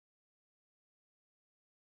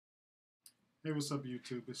Hey, what's up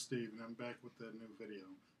YouTube? It's Steve and I'm back with a new video.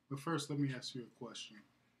 But first, let me ask you a question.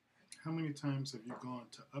 How many times have you gone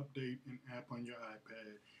to update an app on your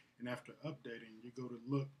iPad and after updating you go to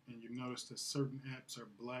look and you notice that certain apps are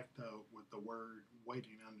blacked out with the word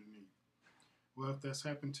waiting underneath? Well, if that's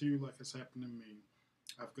happened to you like it's happened to me,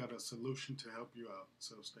 I've got a solution to help you out,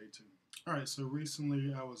 so stay tuned. Alright, so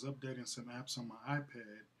recently I was updating some apps on my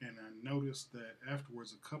iPad and I noticed that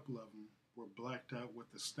afterwards a couple of them were blacked out with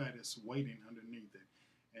the status waiting underneath it.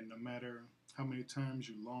 And no matter how many times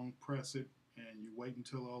you long press it and you wait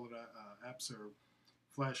until all of the apps are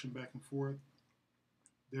flashing back and forth,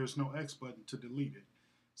 there's no X button to delete it.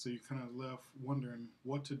 So you're kind of left wondering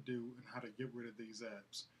what to do and how to get rid of these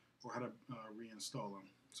apps or how to reinstall them.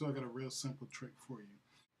 So I got a real simple trick for you.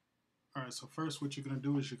 Alright, so first what you're going to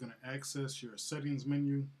do is you're going to access your settings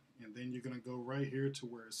menu and then you're going to go right here to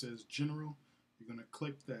where it says general. You're going to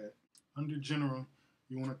click that. Under general,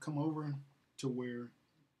 you want to come over to where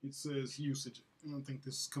it says usage. I don't think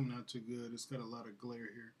this is coming out too good. It's got a lot of glare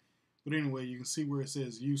here. But anyway, you can see where it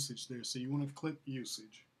says usage there. So you want to click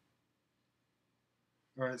usage.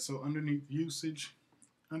 Alright, so underneath usage,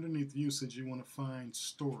 you want to find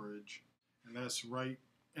storage. And that's right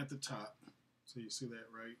at the top. So you see that,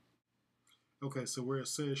 right? Okay, so where it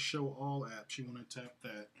says show all apps, you want to tap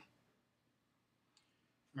that.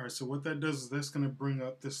 Alright, so what that does is that's going to bring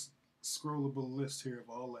up this scrollable list here of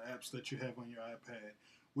all the apps that you have on your iPad.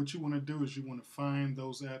 What you want to do is you want to find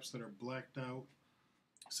those apps that are blacked out.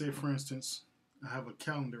 Say for instance, I have a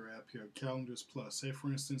calendar app here, Calendars Plus. Say for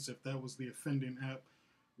instance, if that was the offending app,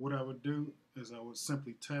 what I would do is I would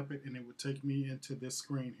simply tap it and it would take me into this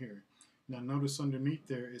screen here. Now notice underneath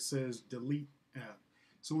there it says delete app.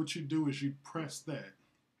 So what you do is you press that,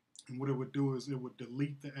 and what it would do is it would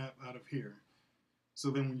delete the app out of here. So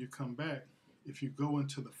then when you come back, if you go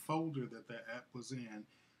into the folder that that app was in,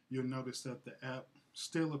 you'll notice that the app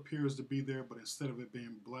still appears to be there, but instead of it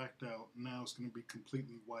being blacked out, now it's going to be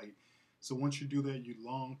completely white. So once you do that, you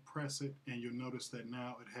long press it, and you'll notice that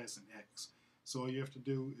now it has an X. So all you have to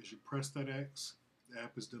do is you press that X, the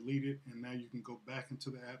app is deleted, and now you can go back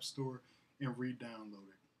into the App Store and re-download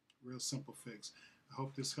it. Real simple fix. I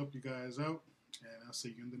hope this helped you guys out, and I'll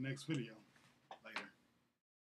see you in the next video.